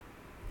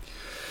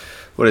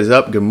What is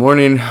up? Good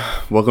morning.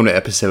 Welcome to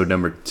episode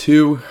number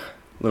 2.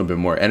 A little bit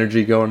more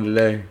energy going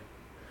today. A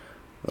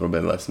little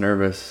bit less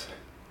nervous.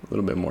 A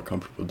little bit more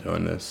comfortable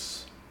doing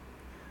this.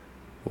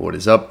 What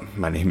is up?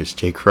 My name is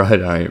Jake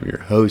Rudd. I am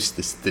your host.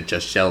 This is the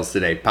Just Shells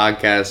Today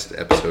podcast,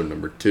 episode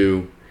number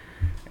 2.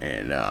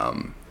 And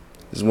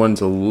this one's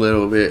a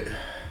little bit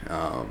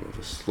of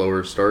a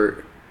slower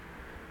start,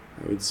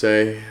 I would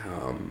say.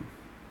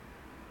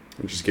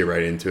 We'll just get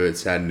right into it.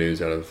 Sad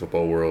news out of the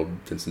football world.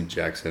 Vincent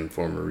Jackson,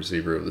 former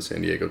receiver of the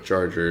San Diego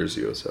Chargers,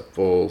 USF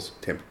Bulls,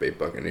 Tampa Bay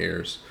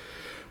Buccaneers,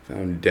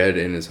 found dead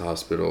in his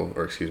hotel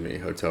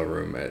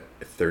room at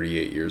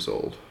 38 years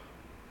old.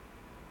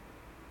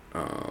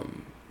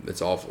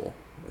 It's awful.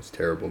 It's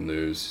terrible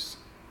news.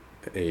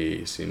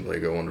 He seemed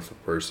like a wonderful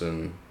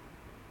person.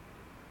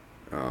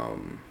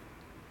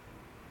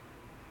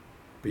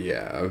 But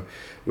yeah,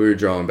 we were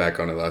drawing back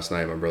on it last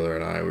night. My brother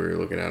and I, we were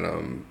looking at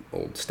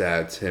old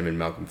stats, him and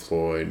Malcolm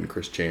Floyd and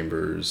Chris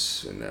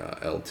Chambers and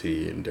LT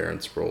and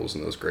Darren Sproles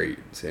and those great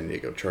San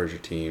Diego Charger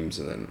teams.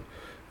 And then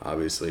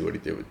obviously what he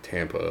did with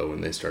Tampa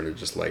when they started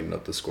just lighting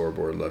up the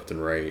scoreboard left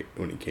and right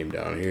when he came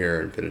down here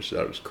and finished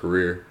out his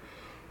career.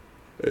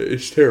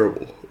 It's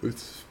terrible.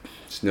 It's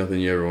nothing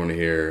you ever want to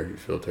hear. You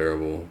feel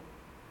terrible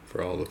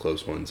for all the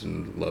close ones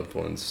and loved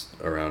ones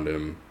around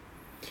him.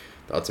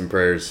 Thoughts and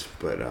prayers,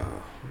 but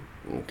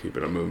we'll keep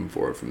it on moving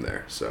forward from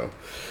there. So,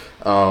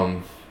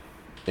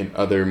 in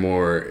other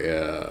more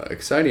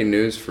exciting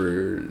news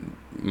for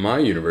my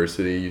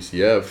university,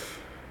 UCF,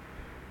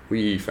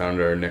 we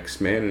found our next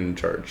man in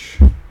charge.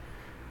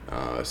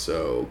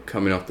 So,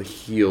 coming off the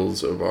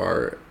heels of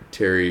our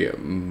Terry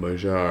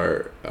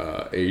Mojar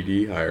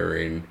AD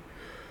hiring,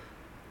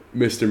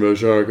 Mr.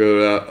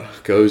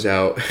 Mojar goes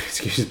out.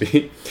 Excuse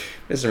me.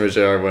 Mr.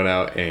 Mojar went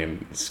out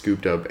and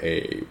scooped up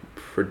a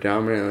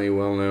predominantly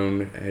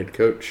well-known head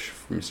coach,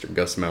 Mr.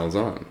 Gus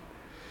Malzahn.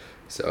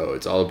 So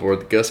it's all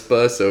aboard the Gus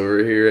Bus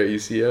over here at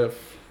UCF,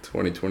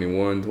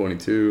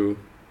 2021-22.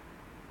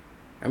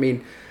 I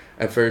mean,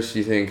 at first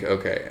you think,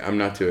 okay, I'm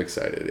not too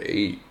excited.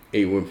 Eight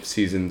win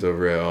seasons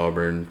over at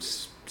Auburn,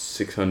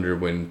 600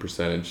 win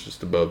percentage,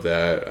 just above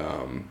that.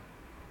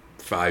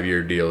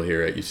 5-year deal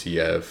here at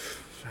UCF.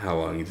 How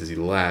long does he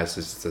last?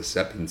 It's just a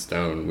stepping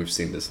stone. We've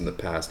seen this in the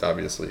past,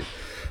 obviously.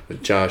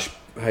 With Josh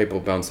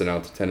Heupel bouncing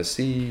out to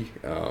Tennessee,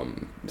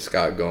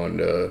 Scott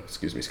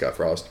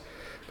Frost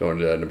going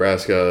to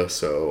Nebraska.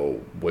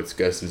 So what's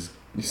Gus's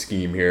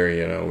scheme here?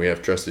 You know, we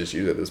have trust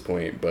issues at this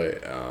point,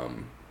 but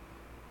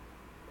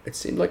it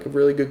seemed like a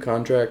really good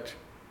contract.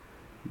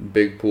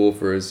 Big pool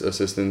for his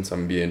assistants.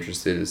 I'm gonna be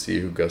interested to see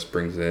who Gus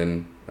brings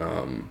in.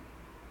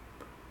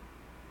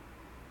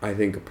 I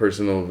think a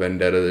personal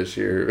vendetta this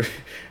year.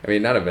 I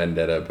mean, not a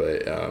vendetta,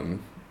 but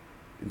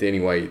Danny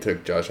White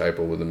took Josh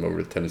Heupel with him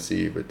over to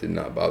Tennessee, but did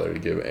not bother to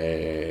give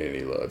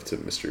any love to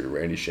Mr.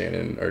 Randy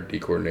Shannon, our D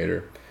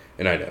coordinator.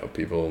 And I know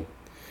people,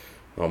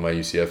 all my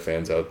UCF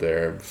fans out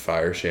there,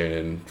 fire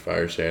Shannon,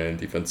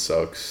 defense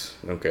sucks.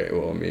 Okay,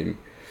 well, I mean,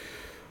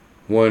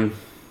 one,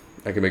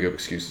 I can make up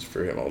excuses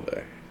for him all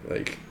day.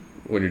 Like,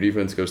 when your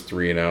defense goes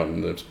 3 and out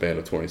in the span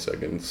of 20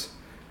 seconds,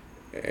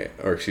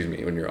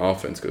 when your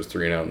offense goes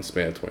 3 and out in the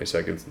span of 20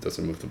 seconds, it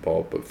doesn't move the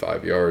ball but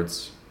 5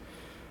 yards,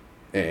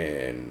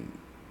 and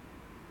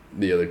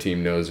the other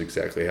team knows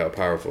exactly how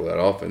powerful that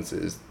offense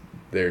is,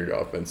 their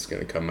offense is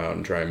going to come out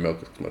and try and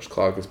milk as much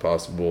clock as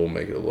possible,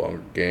 make it a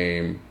longer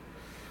game.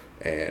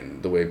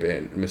 And the way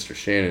Mr.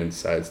 Shannon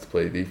decides to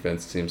play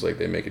defense, it seems like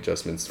they make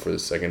adjustments for the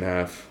second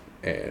half,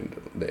 and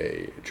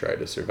they try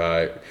to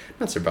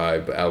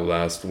but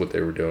outlast what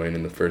they were doing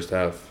in the first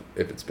half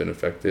if it's been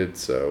affected.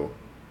 So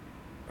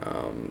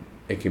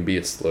it can be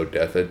a slow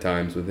death at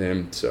times with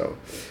him. So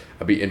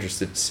I'll be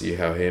interested to see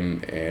how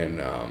him and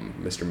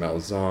Mr.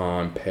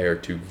 Malzahn pair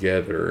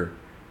together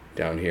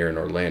down here in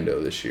Orlando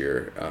this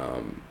year.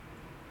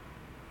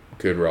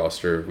 Good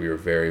roster. We were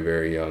very,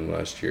 very young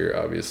last year,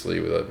 obviously,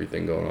 with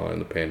everything going on in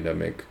the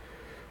pandemic.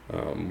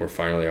 We're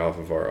finally off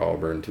of our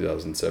Auburn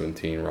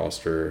 2017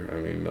 roster. I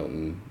mean,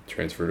 Milton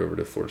transferred over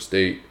to Florida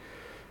State.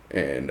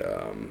 And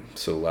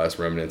so the last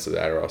remnants of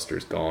that roster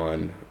is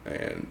gone,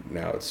 and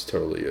now it's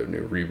totally a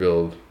new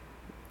rebuild,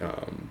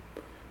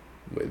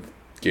 with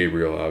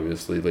Gabriel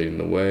obviously leading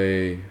the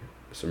way,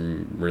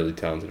 some really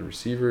talented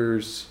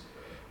receivers,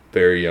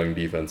 very young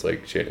defense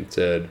like Shannon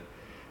said.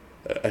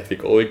 I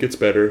think only gets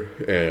better,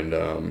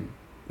 and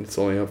it's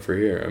only up for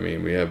here. I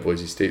mean, we have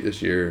Boise State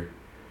this year,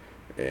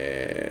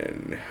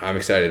 and I'm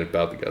excited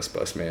about the Gus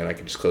Bus, man. I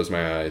can just close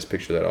my eyes,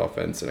 picture that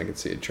offense, and I can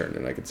see it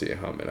churning, I can see it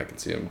humming, I can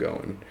see him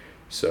going.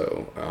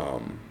 So,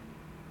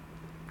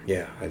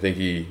 I think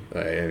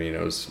I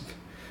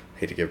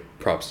hate to give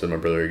props to my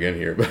brother again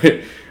here, but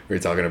we were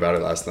talking about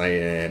it last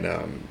night,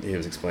 and he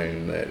was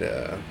explaining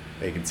that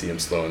they can see him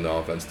slowing the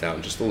offense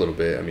down just a little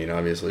bit. I mean,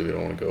 obviously we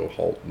don't want to go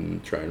halt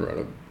and try and run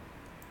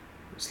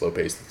a slow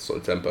pace, slow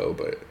tempo,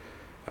 but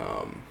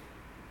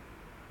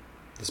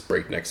this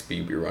breakneck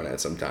speed we run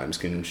at sometimes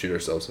can shoot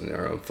ourselves in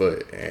our own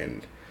foot,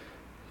 and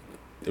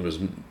it was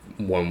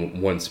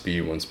one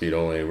speed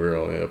only. We were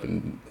only up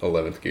in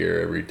 11th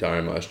gear every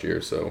time last year,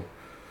 so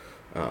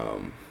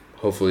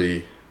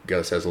Hopefully,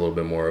 Gus has a little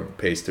bit more of a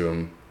pace to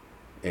him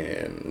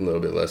and a little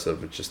bit less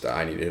of just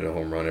I need to hit a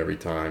home run every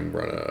time,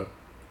 run a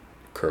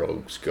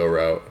curls go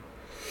route.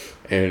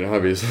 And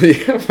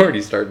obviously, I'm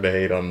already starting to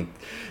hate on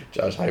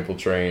Josh Heupel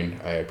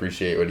train. I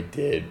appreciate what he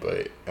did,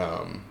 but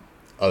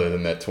other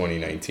than that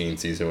 2019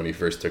 season when he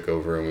first took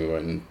over and we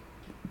went and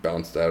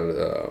bounced out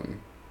of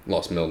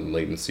lost Milton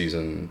late in the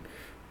season,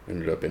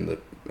 ended up in the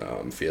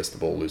Fiesta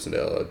Bowl losing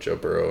to Joe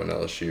Burrow and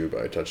LSU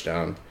by a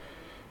touchdown.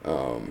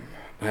 I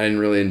didn't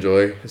really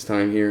enjoy his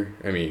time here.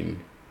 I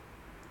mean,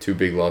 2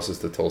 big losses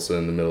to Tulsa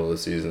in the middle of the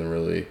season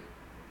really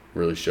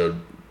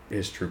showed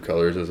his true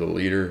colors as a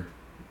leader.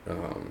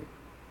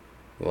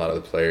 A lot of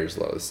the players, a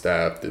lot of the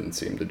staff didn't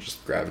seem to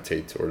just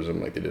gravitate towards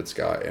him like they did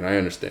Scott. And I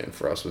understand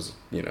for us was,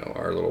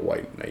 our little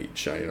white knight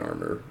shining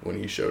armor when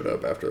he showed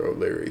up after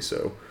O'Leary.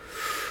 So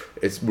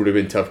it would have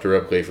been tough to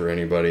replicate for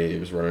anybody. He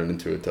was running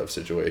into a tough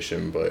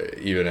situation. But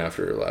even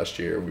after last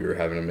year, we were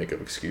having to make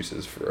up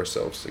excuses for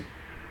ourselves to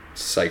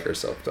psych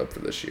ourselves up for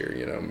this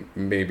year.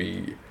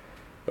 Maybe,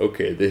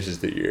 okay, this is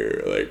the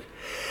year. Like,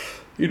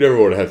 you never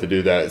want to have to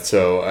do that.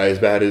 So as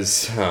bad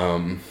as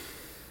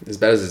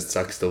it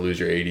sucks to lose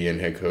your AD and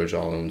head coach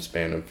all in the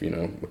span of,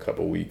 a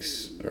couple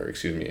weeks, or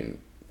excuse me,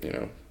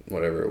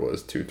 whatever it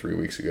was, 2-3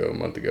 weeks ago, a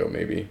month ago,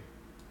 maybe,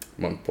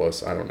 month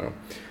plus, I don't know.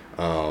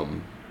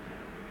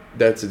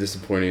 That's a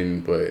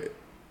disappointing, but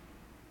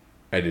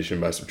addition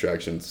by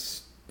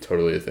subtraction's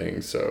totally a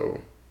thing.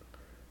 So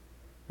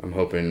I'm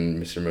hoping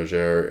Mr.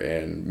 Mojer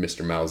and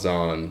Mr.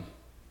 Malzahn,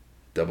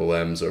 double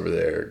M's over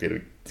there, get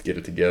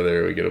it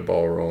together. We get a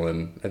ball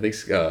rolling. I think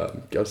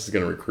Gus is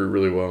going to recruit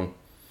really well.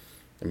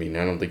 I mean,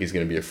 I don't think he's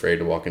going to be afraid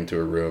to walk into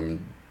a room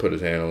and put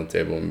his hand on the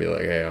table and be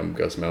like, hey, I'm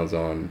Gus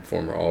Malzahn,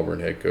 former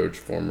Auburn head coach,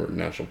 former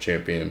national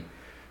champion.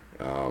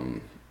 Bo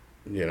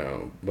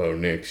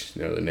Nix,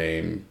 the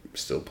name,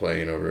 still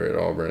playing over at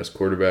Auburn as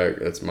quarterback.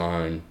 That's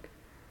mine.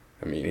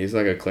 I mean, he's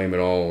not going to claim it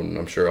all, and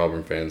I'm sure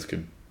Auburn fans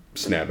could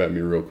snap at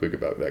me real quick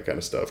about that kind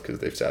of stuff because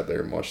they've sat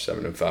there and watched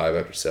 7-5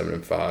 after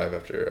 7-5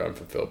 after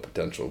unfulfilled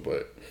potential.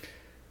 But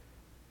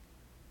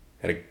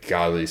at a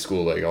godly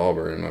school like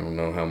Auburn, I don't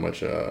know how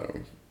much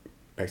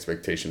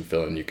expectation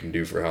filling you can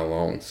do for how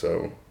long.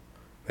 So,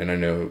 and I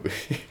know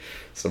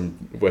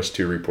some West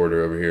 2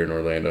 reporter over here in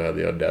Orlando had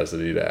the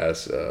audacity to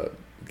ask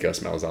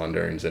Gus Malzahn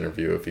during his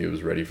interview if he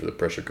was ready for the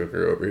pressure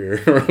cooker over here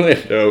in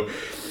Orlando.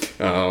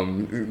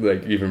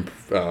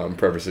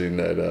 Prefacing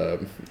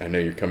that I know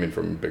you're coming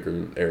from a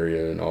bigger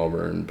area in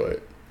Auburn,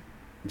 but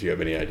do you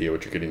have any idea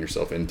what you're getting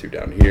yourself into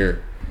down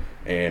here?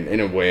 And in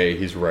a way,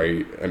 he's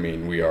right. I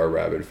mean, we are a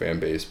rabid fan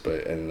base,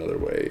 but in another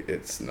way,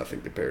 it's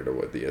nothing compared to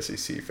what the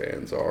SEC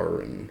fans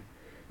are. And,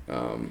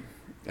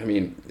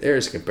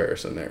 there's a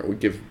comparison there. We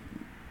give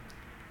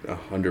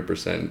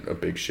 100% a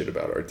big shit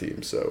about our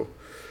team. So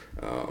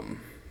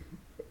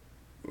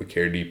we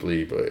care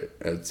deeply, but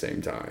at the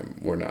same time,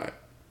 we're not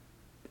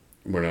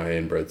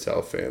inbred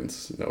South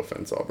fans. No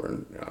offense,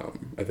 Auburn.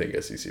 I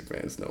think SEC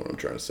fans know what I'm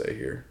trying to say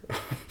here.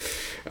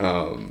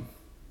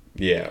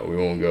 Yeah, we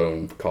won't go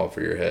and call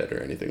for your head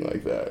or anything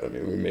like that. I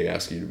mean, we may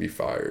ask you to be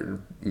fired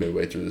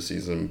midway through the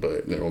season,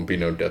 but there won't be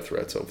no death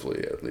threats,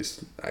 hopefully. At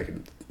least I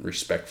can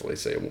respectfully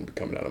say it won't be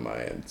coming out of my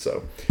end.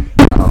 So,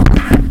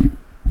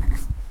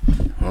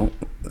 well,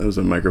 that was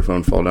a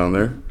microphone fall down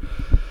there.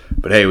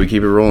 But hey, we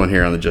keep it rolling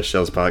here on the Just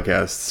Shells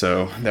podcast.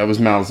 So that was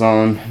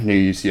Malzahn,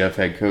 new UCF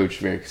head coach.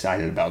 Very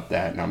excited about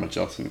that. Not much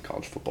else in the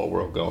college football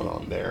world going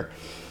on there.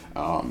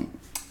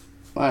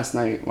 Last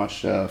night,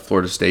 watched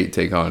Florida State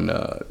take on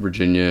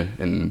Virginia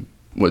in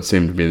what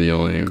seemed to be the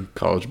only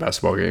college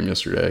basketball game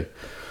yesterday.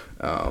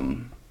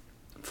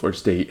 Florida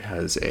State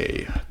has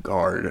a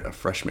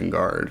freshman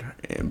guard,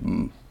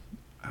 and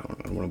I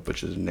don't want to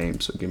butcher his name,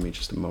 so give me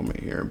just a moment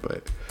here,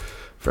 but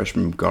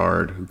freshman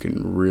guard who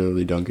can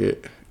really dunk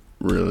it,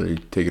 really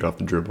take it off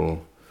the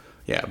dribble.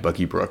 Yeah,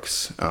 Bucky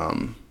Brooks.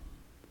 No,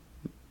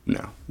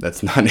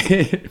 that's not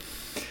it.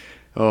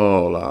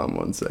 Hold on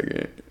one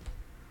second.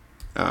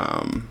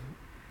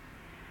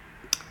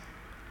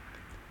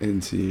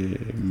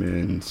 NCAA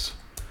men's.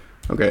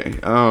 Okay.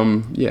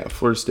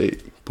 Florida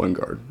State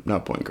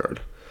not point guard.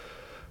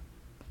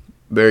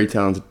 Very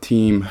talented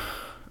team.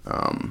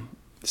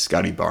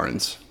 Scotty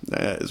Barnes.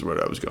 That is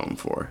what I was going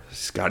for.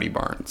 Scotty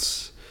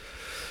Barnes.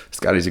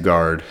 Scotty's a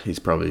guard. He's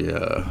probably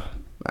 6'4",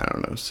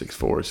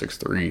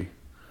 6'3",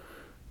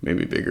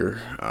 maybe bigger.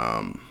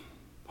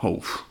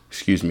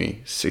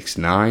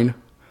 6'9",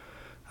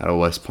 out of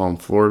West Palm,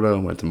 Florida.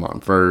 Went to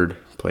Montverde,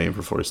 playing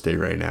for Florida State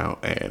right now,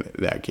 and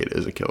that kid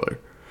is a killer.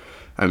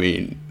 I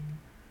mean,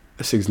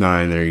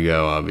 6'9", there you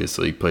go,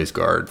 obviously, plays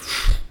guard.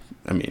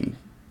 I mean,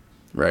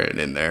 right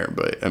in there,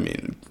 but,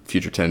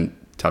 future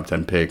top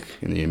 10 pick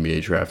in the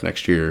NBA draft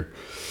next year.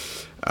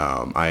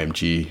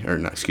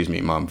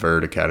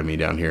 Montverde Academy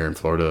down here in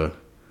Florida.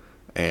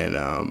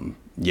 And,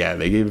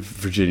 they gave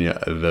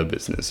Virginia the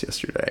business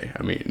yesterday.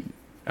 I mean,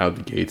 out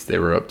the gates, they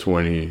were up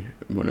 20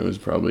 when it was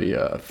probably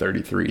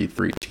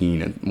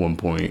 33-13 at one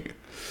point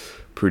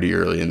pretty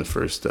early in the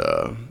first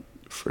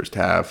first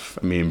half.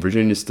 I mean,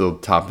 Virginia's still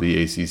top of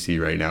the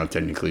ACC right now,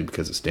 technically,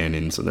 because of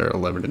standings, so they're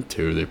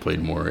 11-2. They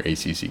played more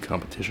ACC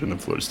competition than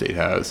Florida State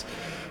has.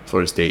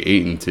 Florida State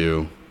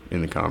 8-2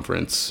 in the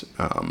conference,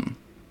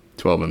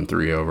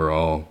 12-3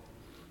 overall.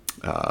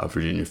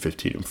 Virginia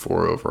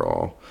 15-4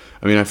 overall.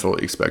 I mean, I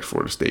fully expect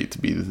Florida State to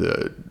be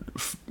the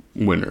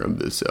winner of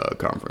this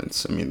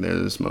conference. I mean, they're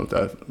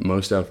the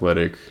most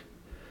athletic.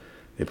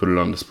 They put it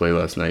on display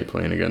last night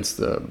playing against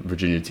the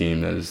Virginia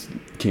team that is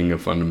king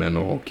of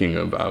fundamental, king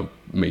of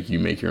make you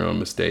make your own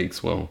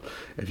mistakes. Well,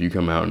 if you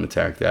come out and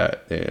attack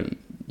that, and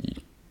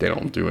they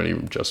don't do any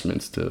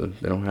adjustments they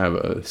don't have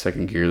a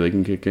second gear they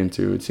can kick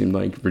into. It seemed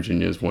like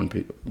Virginia's one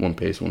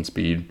pace, one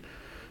speed,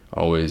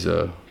 always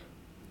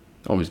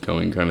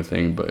going kind of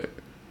thing, but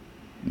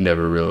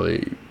never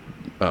really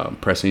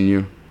pressing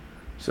you.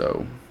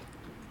 So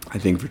I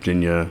think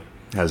Virginia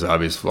has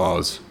obvious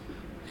flaws,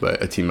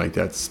 but a team like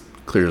that's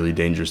clearly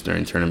dangerous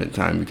during tournament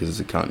time because of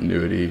the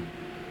continuity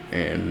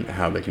and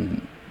how they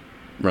can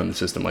run the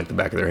system like the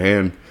back of their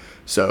hand.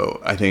 So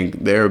I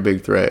think they're a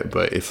big threat,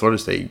 but if Florida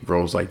State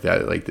rolls like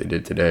that, like they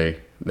did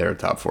today, they're a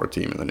top 4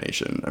 team in the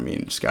nation. I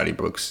mean, Scotty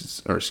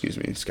Barnes,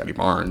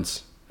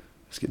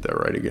 let's get that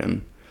right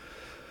again.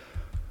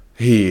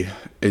 He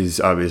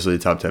is obviously a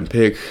top 10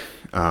 pick.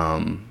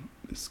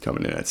 He's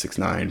coming in at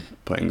 6'9",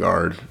 playing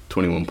guard,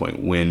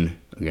 21-point win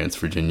against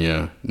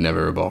Virginia,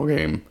 never a ball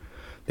game.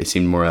 They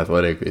seemed more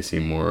athletic. They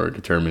seemed more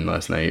determined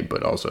last night,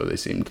 but also they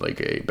seemed like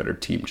a better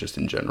team just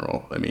in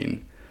general. I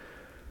mean,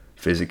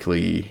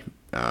 physically,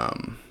 not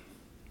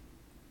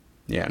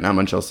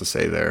much else to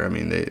say there. I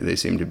mean, they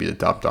seem to be the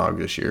top dog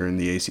this year in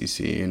the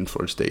ACC, and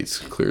Florida State's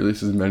clearly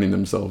cementing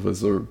themselves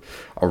as a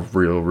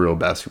real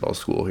basketball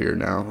school here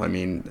now. I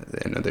mean,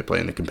 I know they play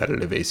in the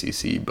competitive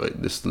ACC,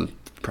 but this is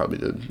probably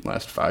the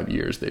last 5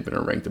 years they've been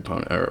a ranked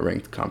opponent or a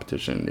ranked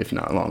competition, if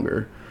not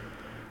longer,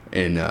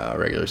 in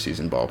regular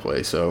season ball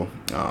play. So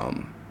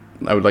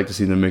I would like to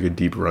see them make a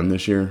deep run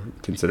this year,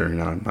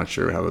 considering I'm not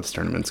sure how this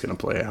tournament's going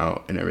to play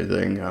out and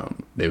everything.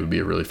 They would be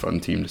a really fun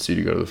team to see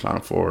to go to the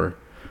Final Four.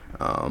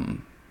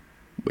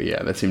 But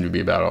yeah, that seemed to be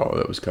about all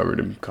that was covered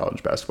in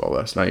college basketball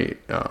last night.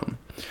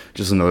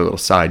 Just another little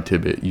side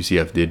tidbit,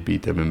 UCF did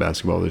beat them in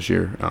basketball this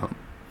year.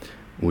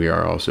 We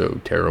are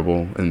also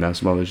terrible in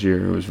basketball this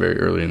year. It was very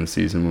early in the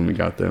season when we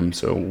got them,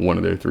 so one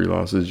of their 3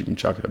 losses, you can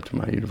chalk it up to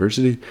my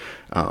university.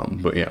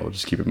 But yeah, we'll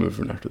just keep it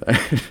moving after that.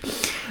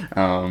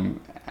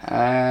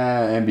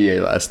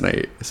 NBA last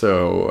night.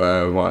 So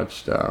I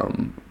watched a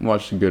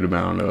good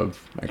amount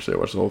of, actually I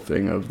watched the whole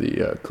thing of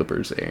the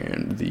Clippers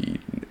and the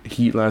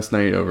Heat last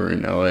night over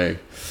in LA.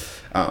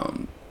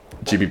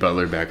 Jimmy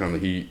Butler back on the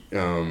Heat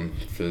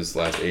for his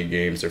last 8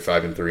 games. They're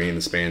 5-3 in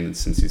the span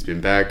since he's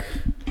been back.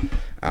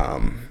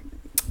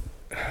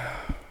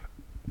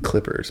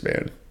 Clippers,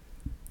 man.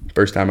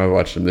 First time I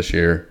watched them this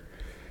year.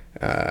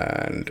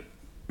 And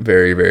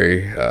very,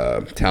 very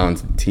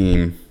talented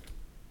team.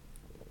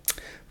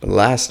 But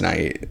last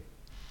night,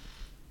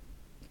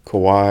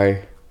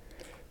 Kawhi,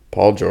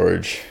 Paul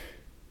George,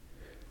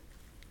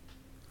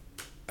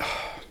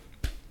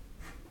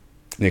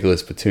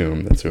 Nicholas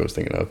Batum, that's who I was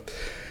thinking of,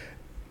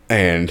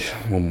 and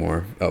one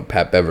more,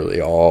 Pat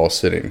Beverly, all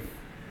sitting,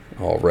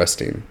 all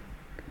resting.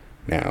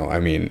 Now, I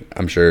mean,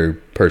 I'm sure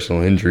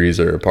personal injuries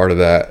are a part of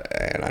that,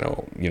 and I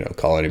don't,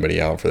 call anybody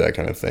out for that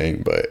kind of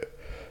thing, but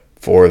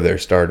 4 of their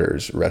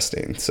starters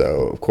resting.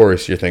 So, of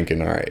course, you're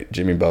thinking, all right,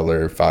 Jimmy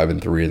Butler,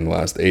 5-3 in the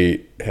last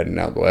 8, heading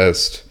out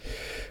west,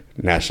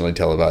 nationally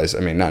televised,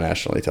 not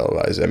nationally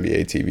televised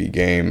NBA TV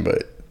game,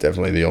 but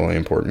definitely the only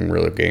important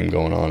real game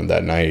going on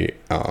that night.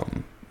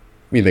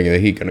 You thinking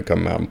that Heat going to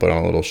come out and put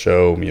on a little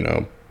show,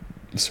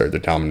 start their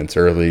dominance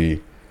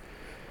early.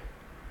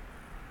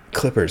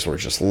 Clippers were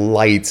just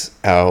lights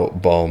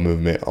out ball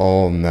movement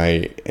all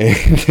night,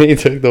 and they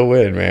took the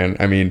win, man.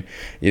 I mean,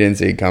 you didn't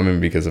see it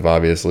coming because of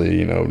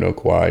obviously, no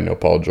Kawhi, no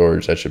Paul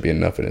George. That should be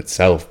enough in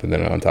itself. But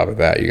then on top of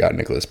that, you got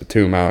Nicholas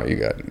Batum out, you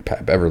got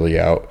Pat Beverly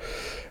out,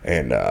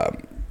 and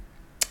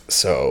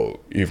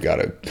so you've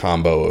got a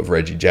combo of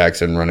Reggie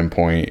Jackson running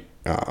point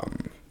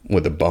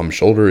with a bum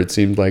shoulder, it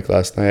seemed like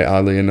last night.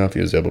 Oddly enough, he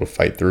was able to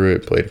fight through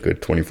it, played a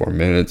good 24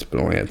 minutes,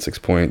 but only had 6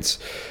 points.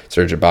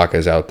 Serge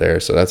Ibaka's out there,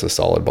 so that's a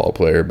solid ball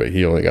player, but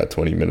he only got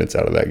 20 minutes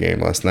out of that game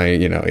last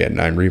night. He had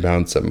 9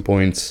 rebounds, 7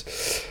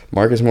 points.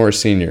 Marcus Morris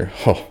Sr.,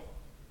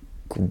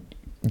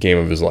 game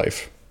of his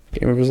life.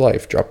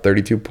 Dropped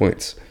 32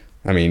 points.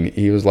 I mean,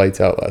 he was lights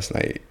out last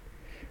night.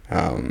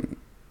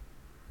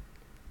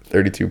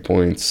 32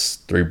 points,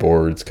 3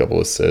 boards, couple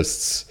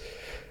assists.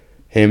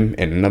 Him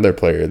and another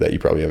player that you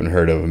probably haven't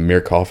heard of,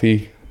 Amir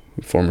Coffey,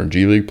 former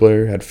G League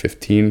player, had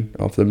 15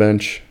 off the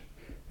bench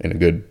in a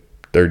good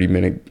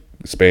 30-minute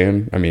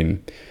span. I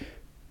mean,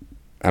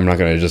 I'm not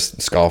going to just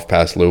scoff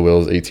past Lou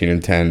Will's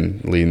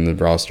 18-10 leading the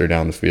roster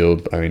down the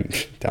field.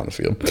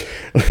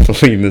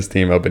 Leading this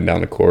team up and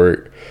down the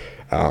court.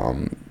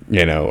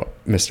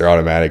 Mr.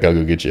 Automatic, I'll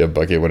go get you a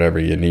bucket whenever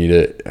you need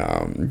it.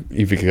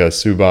 Ivica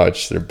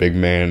Zubac, their big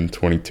man,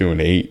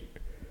 22-8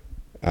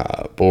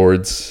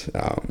 boards.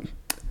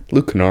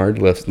 Luke Kennard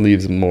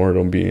leaves more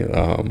to be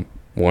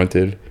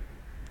wanted.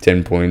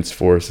 10 points,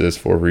 4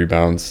 assists, 4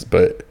 rebounds,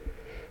 but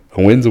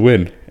a win's a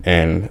win,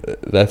 and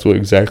that's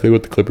exactly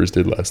what the Clippers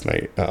did last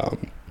night.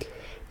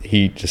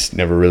 He just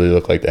never really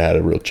looked like they had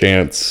a real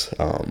chance.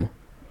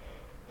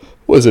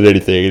 Wasn't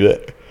anything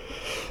that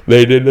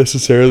they didn't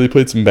necessarily.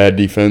 Played some bad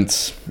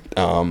defense.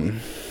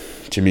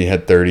 Jimmy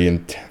had 30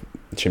 and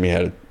Jimmy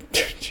had,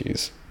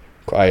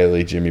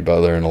 quietly Jimmy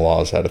Butler and the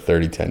Laws had a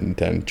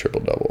 30-10-10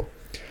 triple-double.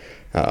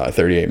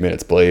 38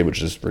 minutes played,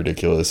 which is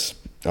ridiculous,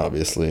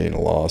 obviously, in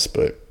a loss,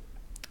 but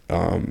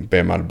Bam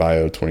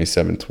Adebayo,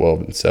 27,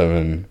 12, and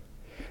 7.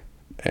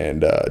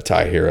 And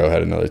Ty Hero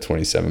had another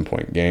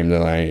 27-point game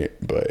tonight,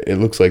 but it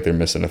looks like they're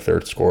missing a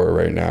third scorer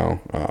right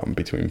now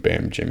between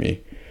Bam,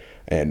 Jimmy,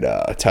 and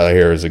Tyler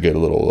Hero is a good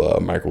little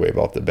microwave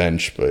off the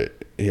bench, but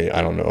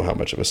I don't know how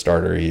much of a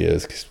starter he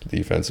is because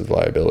defensive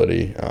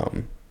liability.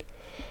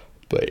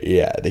 But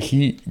yeah, the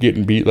Heat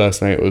getting beat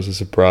last night was a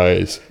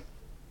surprise.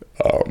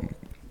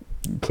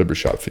 Clippers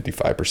shot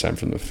 55%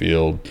 from the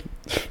field.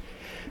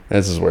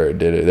 This is where it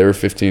did it. They were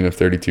 15 of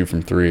 32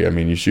 from 3. I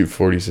mean, you shoot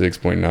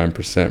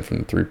 46.9% from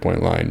the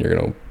three-point line, you're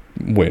going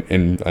to win.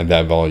 And at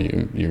that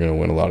volume, you're going to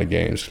win a lot of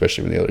games,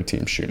 especially when the other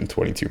team's shooting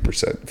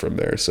 22% from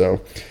there.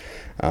 So,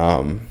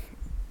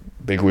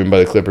 big win by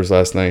the Clippers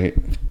last night.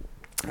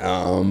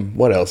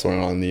 What else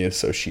went on in the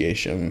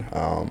association?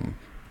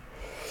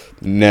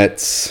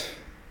 Nets,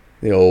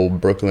 the old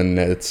Brooklyn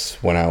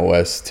Nets, went out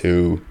west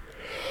to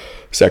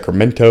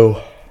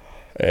Sacramento.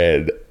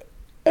 And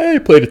they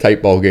played a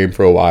tight ball game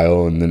for a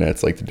while, and the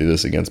Nets like to do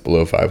this against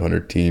below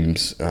 500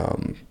 teams.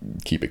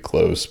 Keep it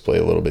close, play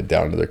a little bit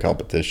down to their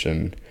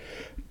competition.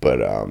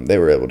 But they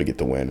were able to get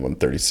the win,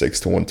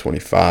 136 to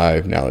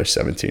 125. Now they're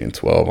 17 and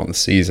 12 on the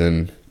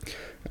season.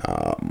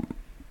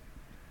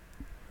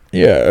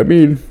 Yeah, I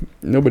mean,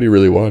 nobody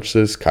really watched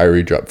this.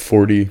 Kyrie dropped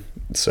 40,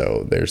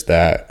 so there's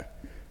that.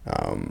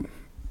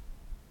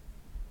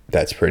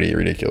 That's pretty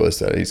ridiculous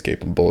that he's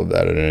capable of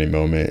that at any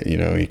moment. You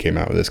know, he came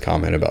out with this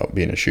comment about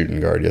being a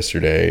shooting guard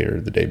yesterday or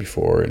the day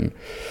before, and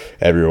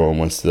everyone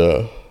wants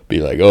to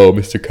be like, oh,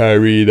 Mr.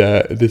 Kyrie,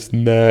 that, this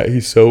and that.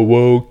 He's so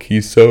woke.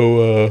 He's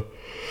so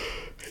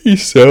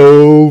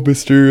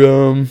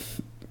Mr.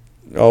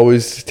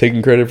 Always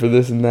taking credit for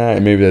this and that.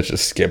 And maybe that's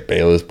just Skip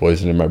Bayless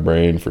poisoning my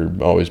brain for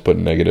always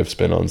putting negative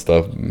spin on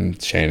stuff,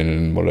 and Shannon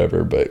and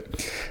whatever.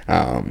 But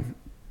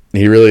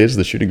he really is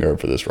the shooting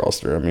guard for this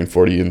roster. I mean,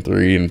 40 and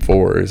 3 and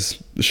 4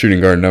 is the shooting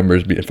guard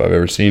numbers if I've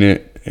ever seen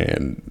it.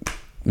 And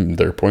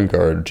their point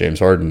guard, James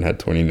Harden, had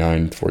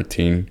 29,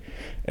 14,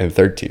 and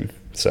 13.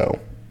 So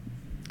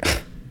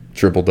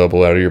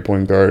triple-double out of your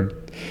point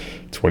guard,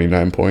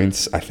 29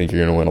 points. I think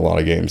you're going to win a lot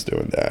of games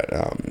doing that.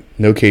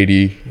 No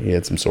KD. He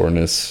had some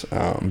soreness.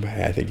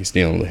 I think he's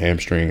dealing with a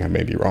hamstring. I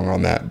may be wrong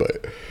on that,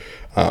 but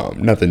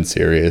nothing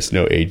serious.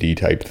 No AD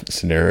type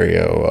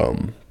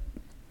scenario.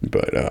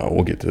 But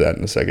we'll get to that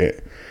in a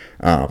second.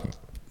 But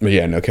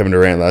yeah, no Kevin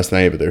Durant last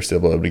night, but they're still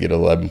able to get an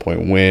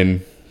 11-point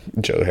win.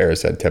 Joe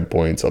Harris had 10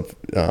 points.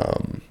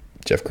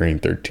 Jeff Green,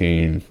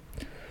 13.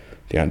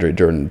 DeAndre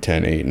Jordan,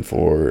 10, 8, and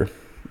 4.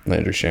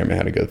 Landry Shamet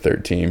had to go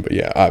 13. But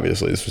yeah,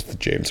 obviously this was the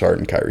James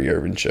Harden, Kyrie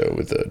Irving show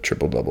with a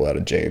triple-double out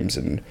of James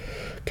and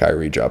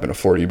Kyrie dropping a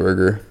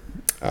 40-burger.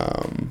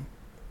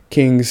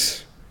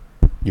 Kings,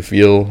 you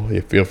feel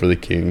for the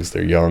Kings.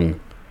 They're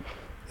young.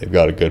 They've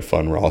got a good,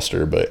 fun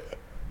roster, but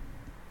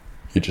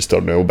you just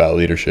don't know about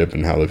leadership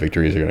and how the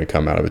victories are going to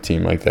come out of a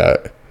team like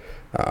that.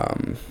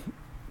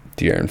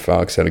 De'Aaron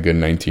Fox had a good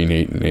 19,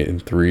 8, and 8,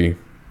 and 3.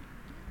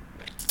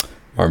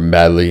 Marvin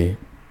Bagley,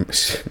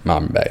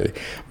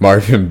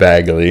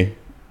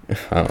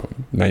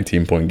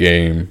 19-point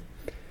game,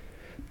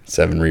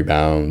 7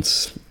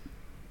 rebounds,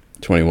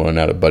 21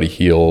 out of Buddy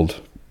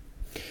Hield.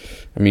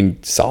 I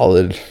mean,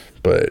 solid,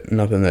 but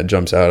nothing that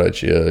jumps out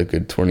at you. A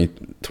good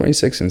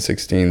 26 and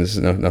 16. This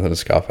is nothing to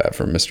scoff at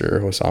from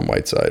Mr. Hassan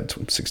Whiteside.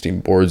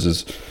 16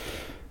 boards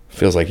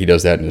feels like he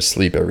does that in his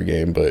sleep every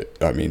game. But,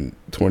 I mean,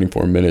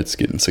 24 minutes,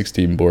 getting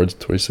 16 boards,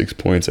 26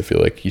 points. I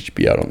feel like he should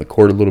be out on the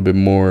court a little bit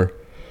more.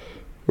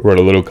 Run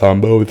a little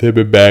combo with him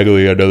and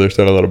Bagley. I know there's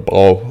not a lot of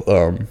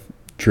ball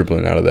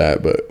dribbling out of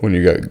that. But when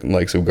you got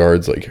likes of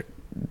guards like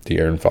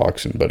De'Aaron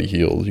Fox and Buddy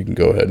Hield, you can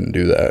go ahead and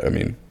do that. I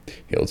mean,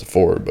 Hield's a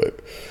forward, but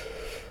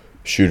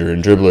shooter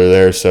and dribbler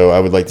there, so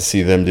I would like to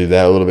see them do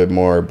that a little bit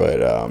more. But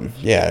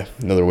yeah,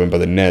 another win by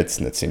the Nets,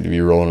 and that seemed to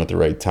be rolling at the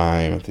right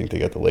time. I think they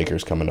got the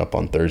Lakers coming up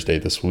on Thursday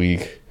this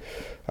week.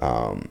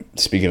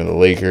 Speaking of the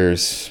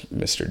Lakers,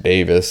 Mr.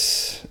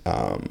 Davis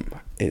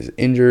is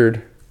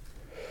injured,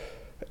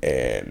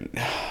 and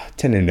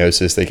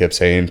tendinosis, they kept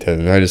saying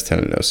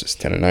tendinosis.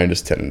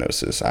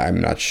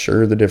 I'm not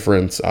sure the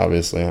difference.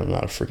 Obviously, I'm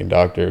not a freaking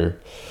doctor.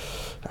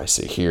 I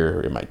sit here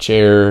in my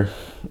chair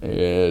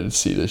and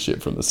see this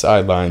shit from the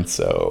sideline,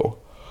 so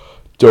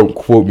don't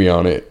quote me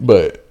on it.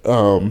 But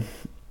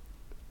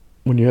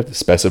when you have to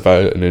specify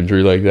an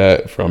injury like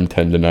that, from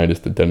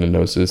tendinitis to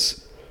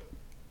tendinosis,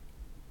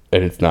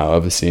 and it's not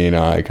of a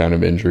CNI kind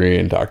of injury,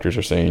 and doctors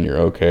are saying you're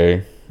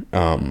okay,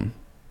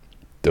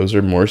 those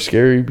are more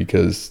scary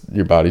because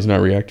your body's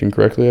not reacting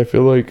correctly, I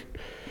feel like.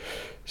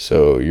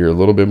 So you're a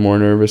little bit more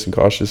nervous and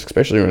cautious,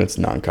 especially when it's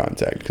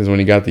non-contact. Because when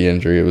he got the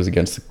injury, it was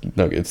against the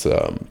Nuggets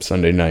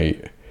Sunday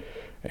night,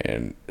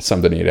 and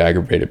something he had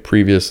aggravated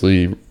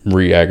previously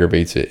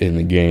re-aggravates it in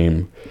the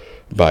game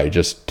by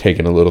just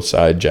taking a little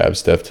side jab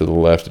step to the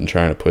left and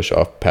trying to push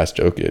off past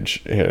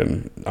Jokic,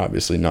 and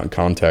obviously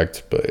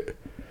non-contact. But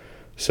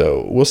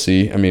so we'll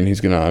see. I mean,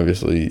 he's gonna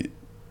obviously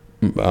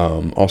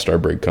All-Star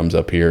break comes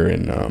up here,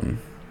 and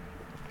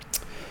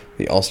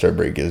the All-Star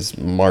break is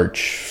March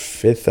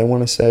 5th, I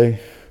want to say.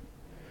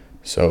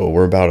 So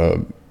we're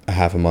about a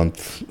half a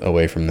month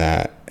away from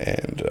that,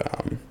 and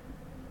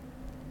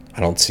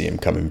I don't see him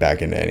coming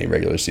back into any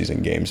regular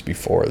season games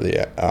before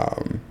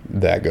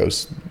that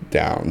goes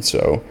down.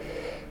 So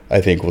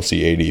I think we'll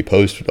see AD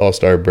post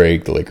All-Star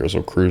break. The Lakers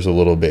will cruise a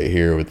little bit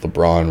here with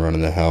LeBron running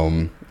the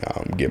helm,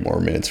 get more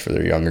minutes for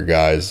their younger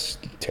guys,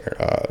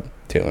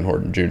 Talen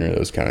Horton Jr.,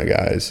 those kind of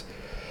guys.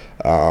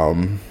 I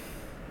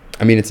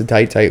mean, it's a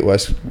tight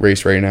West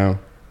race right now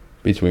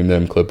between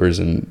them, Clippers,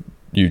 and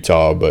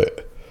Utah,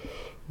 but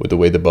with the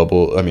way the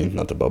bubble, I mean,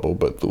 not the bubble,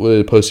 but the way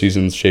the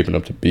postseason's shaping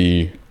up to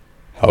be,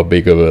 how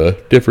big of a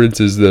difference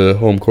is the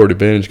home court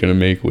advantage going to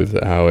make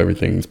with how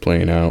everything's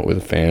playing out with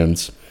the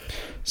fans?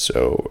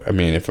 So, I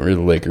mean, if you're the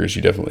Lakers,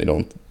 you definitely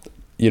don't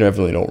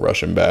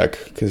rush him back,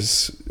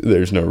 because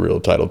there's no real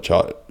title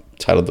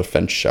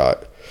defense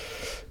shot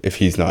if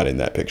he's not in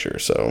that picture.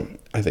 So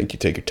I think you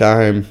take your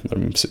time, let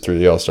him sit through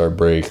the All-Star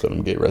break, let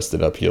him get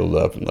rested up, healed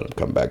up, and let him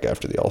come back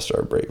after the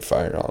All-Star break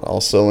firing on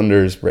all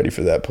cylinders, ready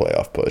for that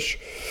playoff push.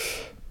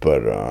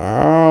 But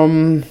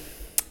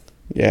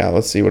yeah,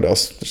 let's see what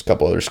else. There's a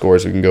couple other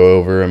scores we can go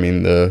over. I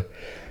mean, the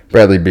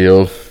Bradley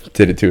Beal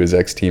did it to his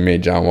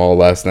ex-teammate John Wall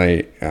last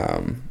night.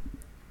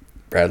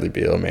 Bradley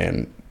Beal,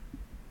 man,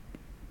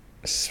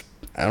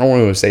 I don't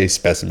want to say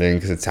specimen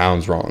because it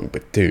sounds wrong,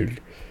 but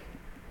dude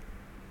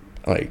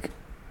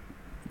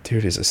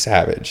is a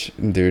savage.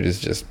 Dude is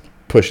just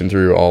pushing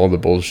through all the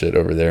bullshit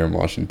over there in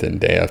Washington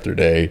day after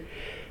day.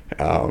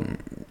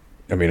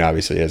 I mean,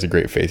 obviously he has a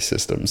great faith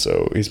system,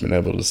 so he's been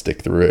able to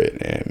stick through it.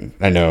 And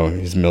I know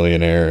he's a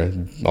millionaire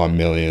on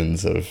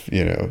millions of,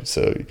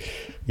 so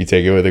you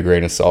take it with a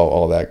grain of salt,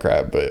 all that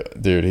crap.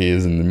 But, dude, he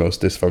is in the most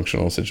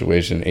dysfunctional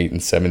situation,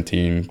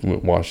 8-17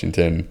 with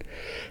Washington.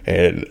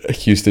 And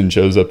Houston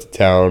shows up to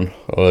town,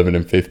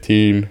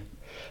 11-15.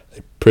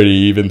 Pretty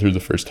even through the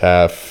first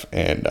half.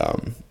 And,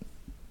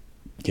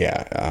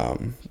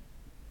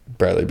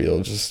 Bradley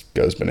Beal just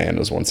goes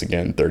bananas once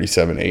again,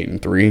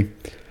 37-8-3.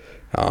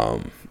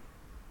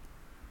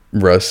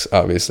 Russ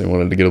obviously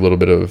wanted to get a little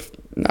bit of,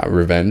 not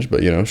revenge,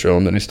 but, show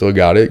him that he still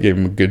got it. Gave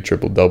him a good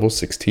triple-double,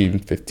 16,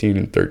 15,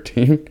 and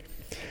 13.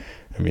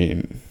 I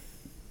mean,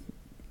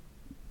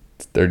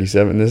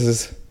 37.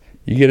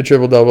 You get a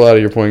triple-double out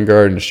of your point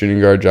guard and the shooting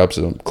guard drops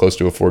close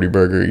to a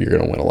 40-burger, you're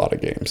going to win a lot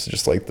of games,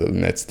 just like the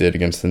Nets did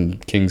against the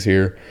Kings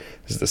here.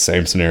 This is the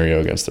same scenario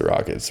against the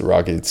Rockets. The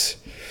Rockets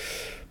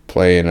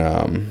playing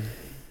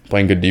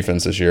good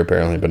defense this year,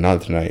 apparently, but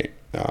not tonight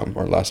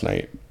or last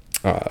night.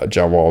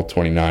 John Wall,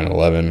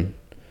 29-11.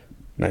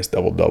 Nice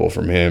double-double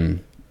from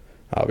him.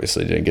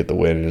 Obviously didn't get the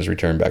win in his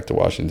return back to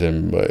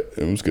Washington, but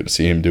it was good to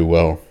see him do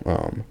well.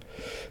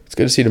 It's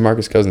good to see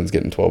DeMarcus Cousins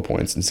getting 12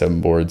 points and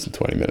 7 boards in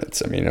 20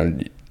 minutes. I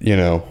mean,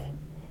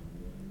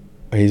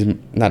 he's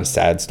not a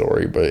sad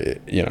story,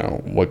 but,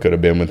 what could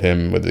have been with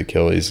him with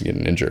Achilles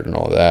getting injured and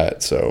all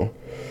that. So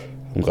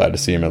I'm glad to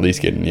see him at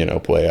least getting,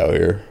 play out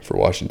here for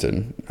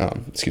Houston.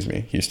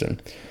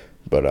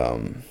 But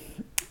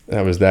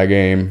that was that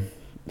game.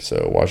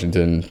 So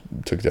Washington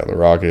took down the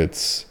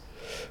Rockets,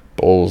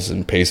 Bulls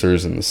and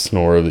Pacers in the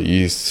snore of the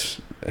East.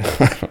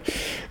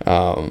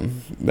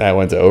 That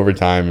went to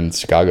overtime, and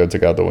Chicago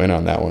took out the win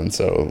on that one.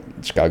 So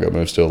Chicago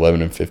moves to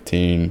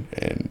 11-15,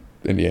 and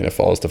Indiana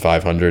falls to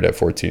 500 at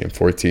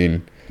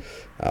 14-14,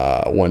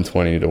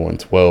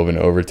 120-112 in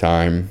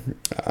overtime.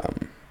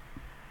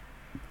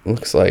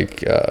 Looks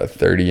like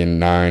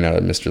 30-9 out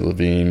of Mr.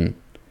 Levine.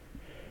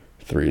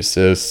 3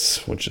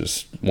 assists, which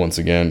is, once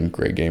again,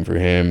 great game for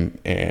him,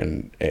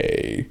 and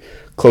a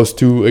close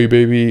to a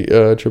baby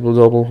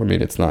triple-double. I mean,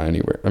 it's not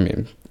anywhere. I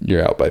mean,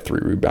 you're out by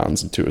 3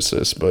 rebounds and 2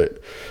 assists,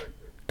 but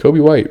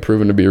Kobe White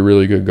proven to be a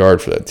really good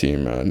guard for that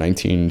team,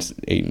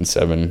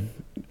 19-8-7.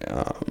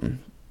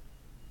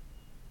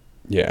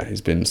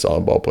 He's been a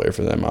solid ball player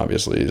for them.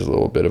 Obviously, he's a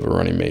little bit of a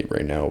running mate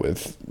right now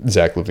with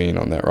Zach LaVine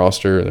on that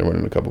roster. They're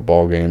winning a couple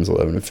ball games.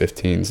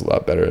 11-15 is a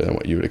lot better than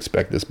what you would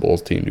expect this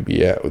Bulls team to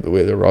be at with the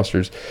way their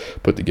roster's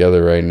put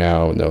together right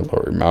now. No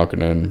Lauri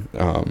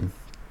Markkanen.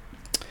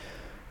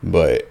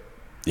 But,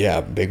 yeah,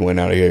 big win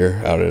out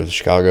of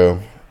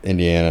Chicago.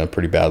 Indiana,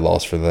 pretty bad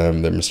loss for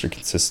them. They're Mr.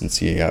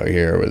 Consistency out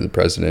here with the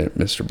president,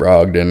 Mr.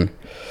 Brogdon.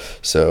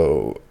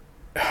 So,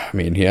 I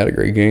mean, he had a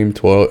great game.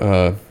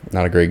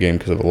 Not a great game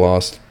because of a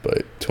loss,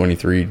 but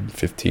 23,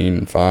 15,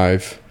 and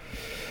 5.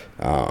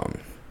 I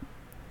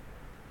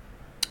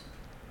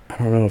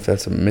don't know if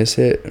that's a miss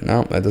hit.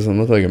 No, that doesn't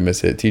look like a miss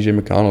hit. TJ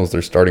McConnell's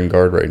their starting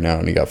guard right now,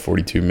 and he got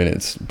 42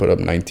 minutes, put up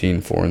 19,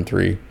 4, and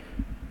 3.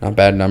 Not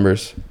bad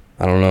numbers.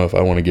 I don't know if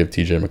I want to give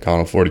TJ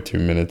McConnell 42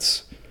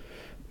 minutes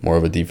more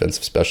of a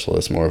defensive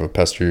specialist, more of a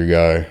pester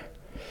guy.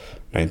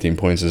 19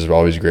 points is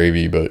always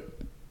gravy, but,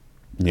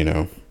 you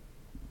know,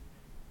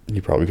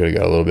 he probably could have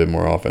got a little bit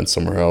more offense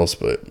somewhere else,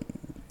 but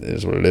it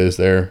is what it is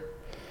there.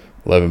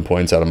 11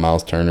 points out of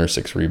Miles Turner,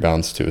 6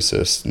 rebounds, 2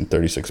 assists in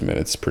 36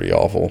 minutes. Pretty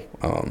awful.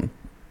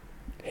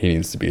 He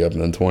needs to be up in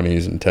the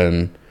 20s and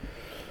 10.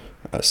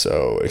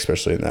 So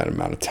especially in that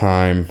amount of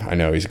time. I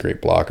know he's a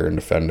great blocker and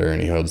defender,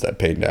 and he holds that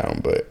paint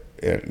down, but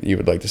you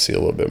would like to see a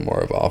little bit more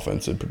of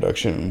offensive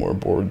production and more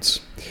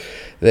boards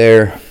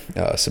there.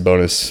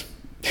 Sabonis,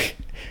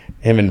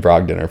 him and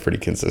Brogdon are pretty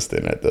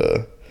consistent at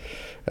the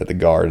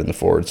guard and the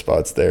forward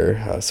spots there.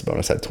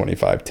 Sabonis had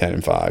 25, 10,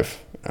 and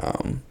 5.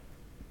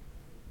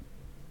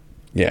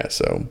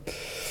 So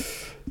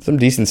some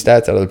decent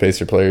stats out of the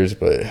Pacer players,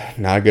 but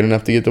not good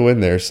enough to get the win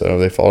there. So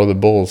they fall to the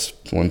Bulls,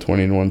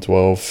 120 and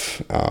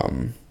 112.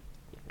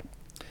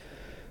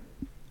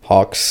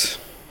 Hawks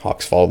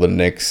fall to the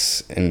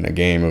Knicks in a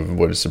game of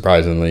what is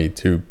surprisingly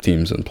 2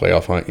 teams in the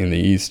playoff hunt in the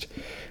East.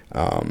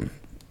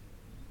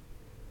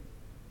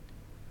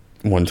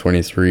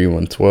 123,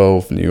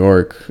 112, New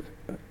York.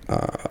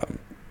 Let's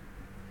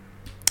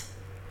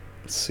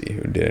see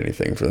who did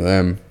anything for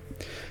them.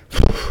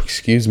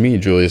 Excuse me,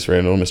 Julius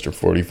Randle, Mr.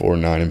 44,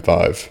 9, and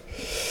 5.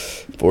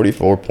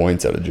 44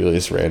 points out of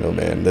Julius Randle,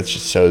 man. That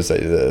just shows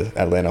that the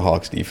Atlanta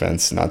Hawks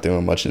defense not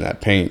doing much in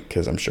that paint,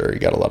 because I'm sure he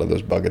got a lot of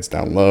those buckets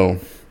down low.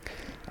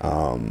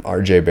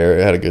 RJ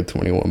Barrett had a good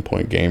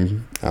 21-point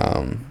game.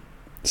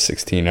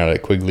 16 out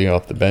of Quigley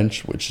off the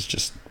bench, which is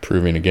just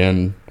proving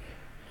again.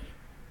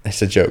 It's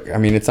a joke. I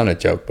mean, it's not a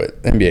joke,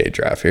 but NBA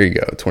draft. Here you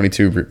go.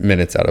 22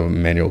 minutes out of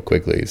Emmanuel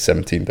Quigley,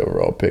 17th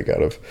overall pick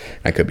out of.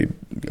 I could be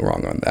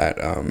wrong on that.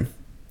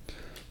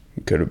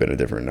 It could have been a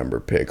different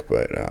number pick,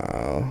 but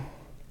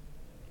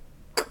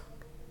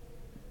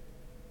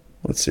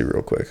let's see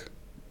real quick.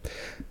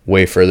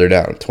 Way further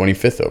down,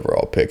 25th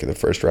overall pick in the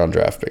first round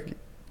draft pick,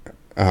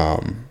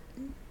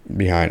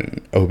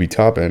 behind Obi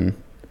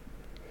Toppin,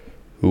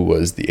 who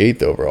was the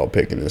 8th overall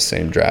pick in the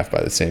same draft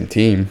by the same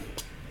team.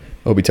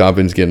 Obi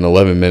Toppin's getting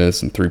 11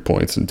 minutes and 3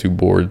 points and 2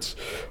 boards.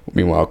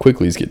 Meanwhile,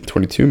 Quigley's getting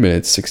 22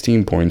 minutes,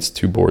 16 points,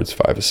 2 boards,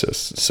 5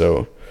 assists.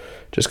 So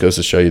just goes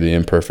to show you the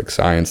imperfect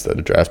science that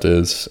a draft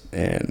is,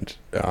 and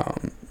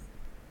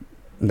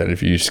that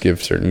if you just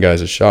give certain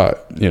guys a shot,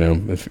 you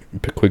know, if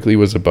Quigley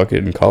was a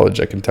bucket in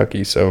college at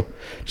Kentucky, so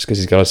just because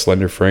he's got a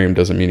slender frame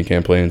doesn't mean he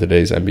can't play in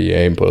today's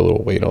NBA and put a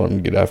little weight on him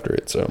and get after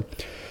it. So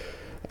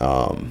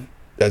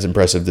that's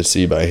impressive to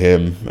see by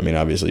him. I mean,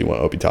 obviously you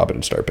want Obi Toppin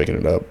to start picking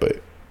it up, but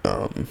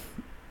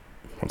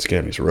once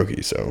again, he's a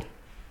rookie, so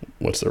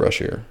what's the rush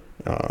here?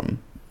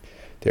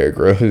 Derrick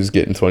Rose is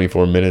getting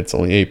 24 minutes,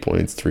 only 8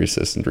 points, 3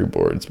 assists, and 3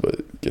 boards,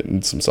 but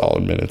getting some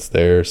solid minutes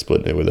there,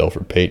 splitting it with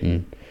Elfrid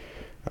Payton.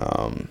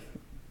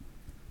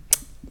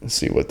 Let's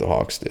see what the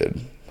Hawks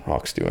did.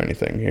 Hawks do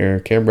anything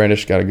here. Cam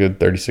Reddish got a good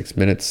 36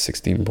 minutes,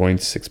 16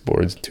 points, 6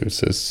 boards, 2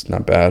 assists,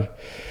 not bad.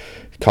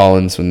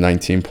 Collins with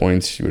 19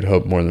 points. You would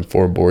hope more than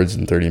 4 boards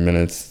in 30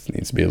 minutes.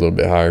 Needs to be a little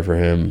bit higher for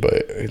him,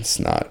 but it's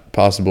not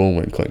possible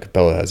when Clint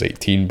Capella has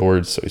 18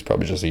 boards, so he's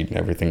probably just eating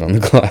everything on the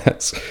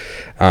glass.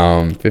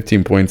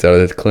 15 points out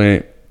of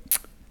Clint.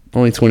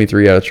 Only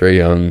 23 out of Trae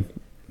Young.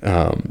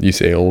 You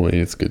say only,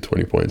 it's good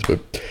 20 points, but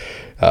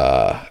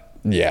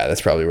yeah,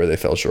 that's probably where they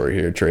fell short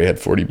here. Trae had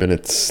 40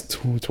 minutes,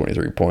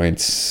 23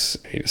 points,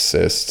 8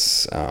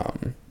 assists.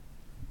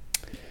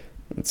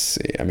 Let's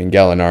see. I mean,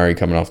 Gallinari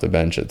coming off the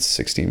bench at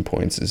 16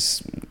 points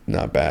is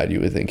not bad. You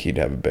would think he'd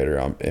have a better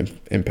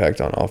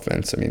impact on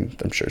offense. I mean,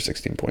 I'm sure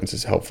 16 points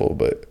is helpful,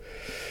 but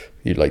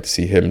you'd like to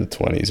see him in the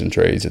 20s and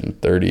Trae's in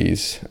the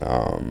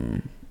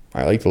 30s.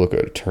 I like to look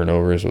at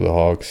turnovers with the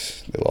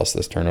Hawks. They lost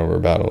this turnover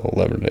battle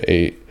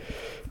 11-8.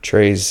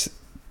 Trae's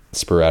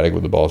sporadic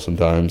with the ball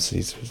sometimes.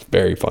 He's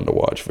very fun to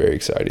watch, very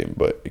exciting,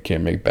 but you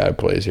can't make bad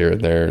plays here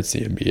and there. It's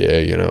the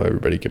NBA, you know,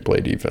 everybody can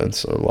play defense.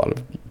 So a lot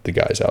of the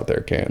guys out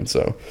there can.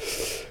 So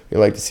you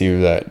like to see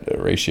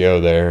that ratio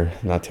there.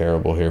 Not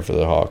terrible here for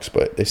the Hawks,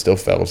 but they still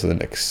fell to the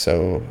Knicks.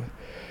 So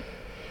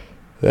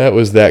that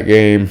was that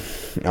game.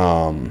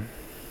 I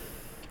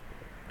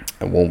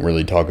won't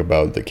really talk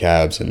about the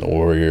Cavs and the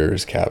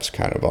Warriors. Cavs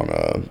kind of on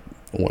a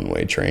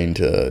one-way train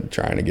to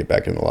trying to get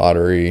back in the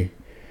lottery.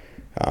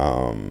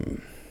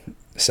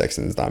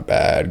 Sexton's not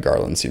bad.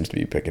 Garland seems to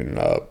be picking it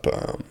up.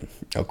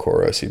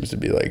 Okoro seems to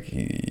be like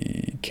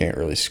he can't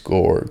really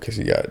score because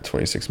he got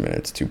 26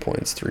 minutes, 2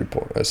 points, 3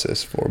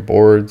 assists, 4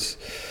 boards.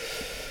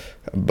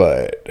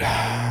 But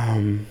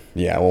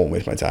yeah, I won't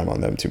waste my time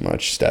on them too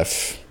much.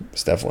 Steph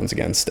once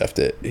again Stepped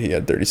it. He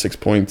had 36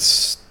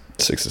 points,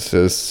 6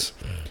 assists,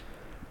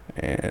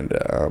 and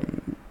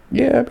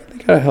yeah,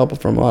 they got help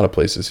from a lot of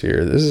places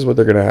here. This is what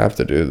they're gonna have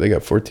to do. They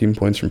got 14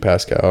 points from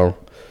Pascal.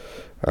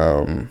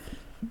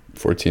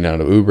 14 out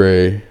of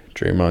Oubre.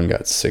 Draymond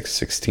got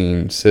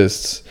 16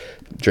 assists.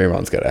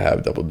 Draymond's got to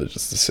have double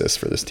digits assists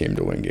for this team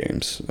to win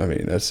games. I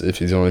mean, that's if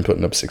he's only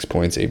putting up 6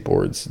 points, 8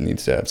 boards, he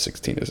needs to have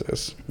 16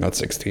 assists. Not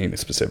 16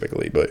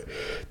 specifically, but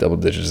double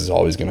digits is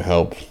always going to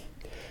help.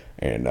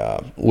 And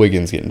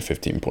Wiggins getting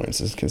 15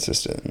 points is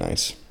consistent and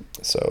nice.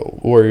 So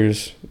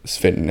Warriors, is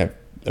fitting at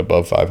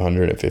above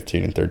 500 at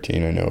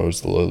 15-13. I know it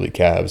was the lowly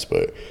Cavs,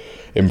 but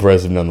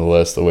impressive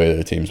nonetheless the way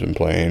the team's been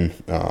playing.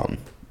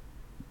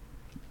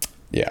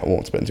 Yeah, I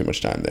won't spend too much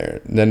time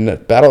there. And then the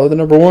battle of the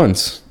number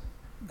ones.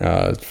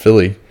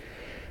 Philly.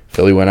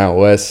 Philly went out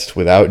west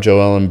without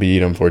Joel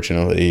Embiid,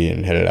 unfortunately,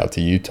 and headed out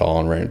to Utah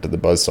and ran into the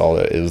buzzsaw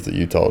that is the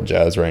Utah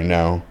Jazz right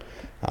now.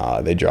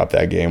 They dropped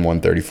that game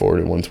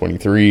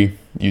 134-123.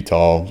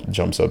 Utah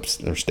jumps up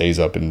or stays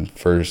up in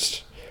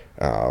first.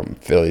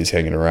 Philly's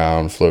hanging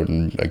around,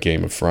 floating a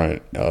game in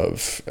front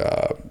of,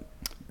 it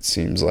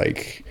seems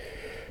like,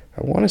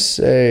 I want to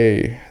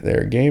say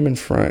they're a game and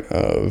a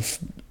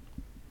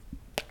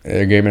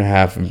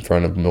half in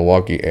front of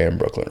Milwaukee and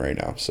Brooklyn right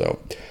now. So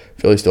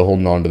Philly's still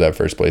holding on to that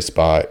first place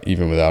spot,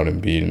 even without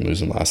Embiid and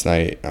losing last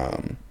night.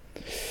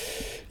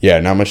 Yeah,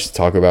 not much to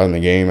talk about in the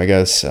game, I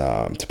guess.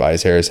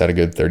 Tobias Harris had a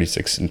good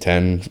 36 and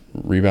 10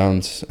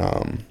 rebounds.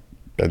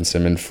 Ben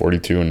Simmons,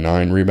 42 and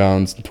 9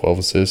 rebounds and 12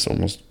 assists,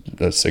 almost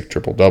a sick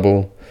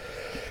triple-double.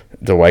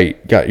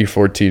 Dwight got you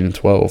 14 and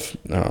 12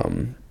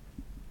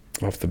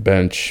 off the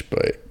bench.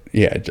 But,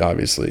 yeah,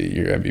 obviously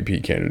your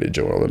MVP candidate,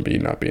 Joel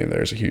Embiid, not being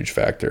there is a huge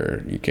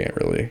factor. You can't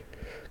really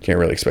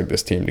expect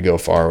this team to go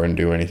far and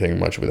do anything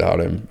much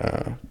without him.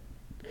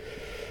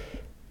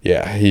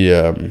 He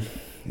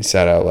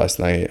sat out last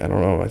night. I don't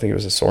know. I think it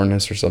was a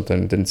soreness or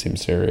something. It didn't seem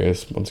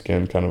serious. Once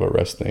again, kind of a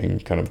rest thing,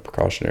 kind of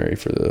precautionary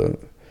for the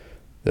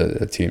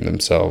team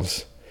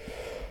themselves.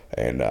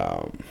 And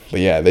but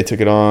yeah, they took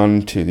it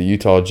on to the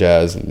Utah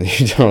Jazz, and the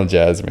Utah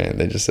Jazz, man,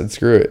 they just said,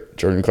 screw it.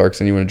 Jordan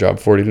Clarkson, you want to drop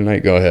 40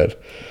 tonight? Go ahead.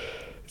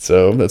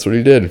 So that's what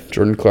he did.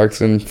 Jordan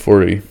Clarkson,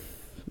 40,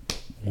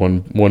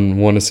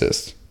 one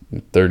assist in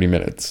 30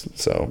 minutes.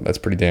 So that's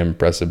pretty damn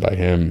impressive by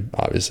him.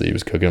 Obviously, he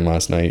was cooking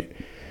last night.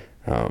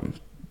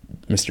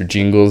 Mr.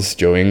 Jingles,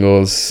 Joe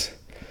Ingles,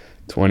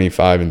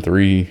 25 and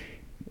 3.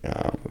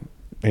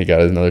 He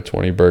got another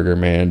 20 burger,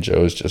 man.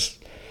 Joe's just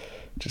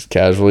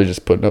casually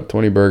just putting up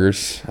 20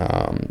 burgers.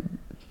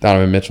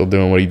 Donovan Mitchell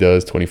doing what he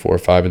does, 24,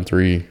 5 and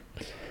 3.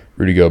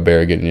 Rudy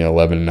Gobert getting you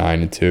 11,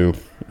 9 and 2.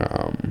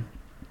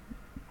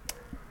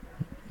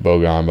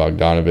 Bojan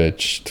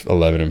Bogdanovic,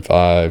 11 and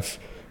 5.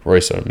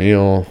 Royce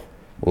O'Neal,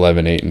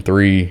 11, 8 and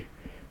 3.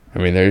 I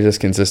mean, they're just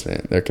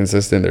consistent. They're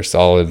consistent. They're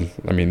solid.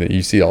 I mean,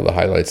 you see all the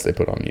highlights they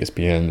put on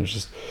ESPN. There's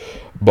just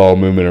ball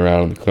movement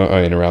around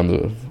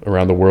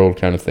the world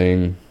kind of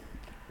thing.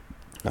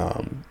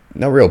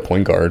 No real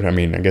point guard. I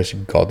mean, I guess you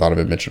could call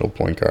Donovan Mitchell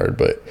point guard,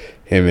 but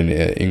him and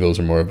Ingles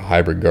are more of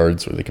hybrid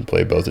guards where they can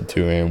play both at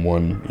 2 and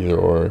 1, either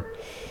or.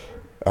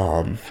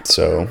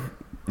 So,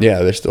 yeah,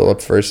 they're still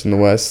up first in the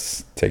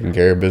West, taking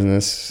care of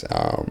business.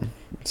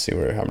 Let's see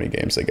how many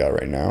games they got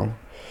right now.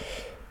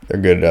 They're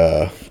good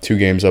 2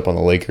 games up on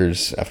the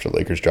Lakers after the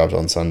Lakers dropped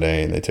on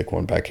Sunday, and they took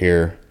one back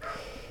here.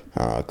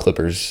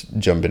 Clippers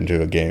jump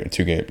into a game,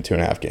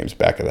 2.5 games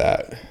back of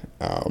that.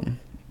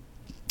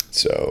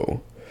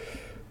 So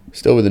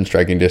still within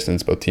striking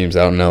distance, both teams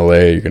out in LA.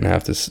 You're going to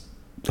have to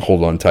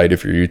hold on tight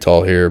if you're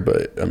Utah here,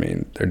 but, I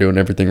mean, they're doing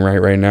everything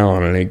right now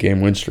on an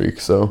 8-game win streak.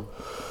 So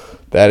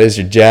that is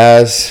your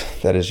Jazz.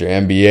 That is your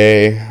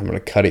NBA. I'm going to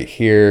cut it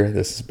here.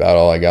 This is about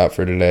all I got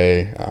for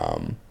today.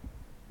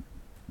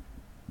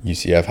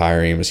 UCF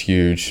hiring was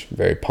huge.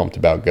 Very pumped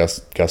about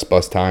Gus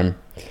Bus time.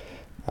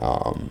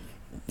 Going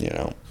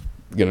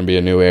to be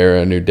a new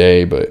era, a new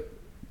day, but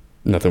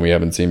nothing we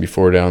haven't seen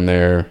before down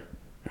there.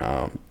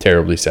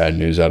 Terribly sad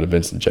news out of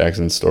Vincent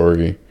Jackson's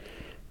story.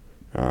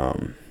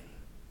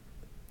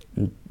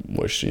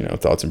 Wish,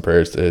 thoughts and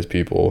prayers to his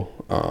people.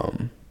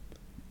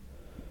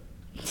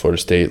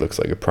 Florida State looks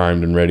like a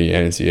primed and ready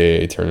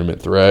NCAA tournament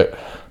threat.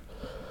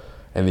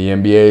 And the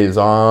NBA is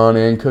on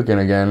and cooking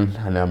again.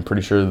 And I'm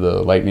pretty sure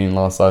the Lightning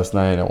lost last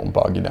night. I won't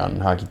bog you down in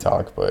hockey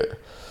talk, but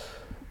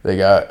they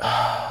got,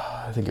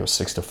 I think it was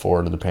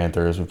 6-4 to the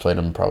Panthers. We played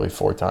them probably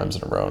 4 times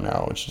in a row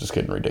now, which is just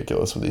getting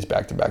ridiculous with these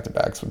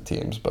back-to-backs with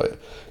teams. But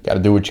got to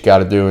do what you got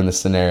to do in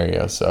this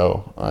scenario.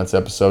 So that's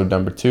episode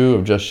number 2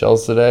 of Just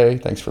Shells today.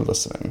 Thanks for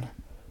listening.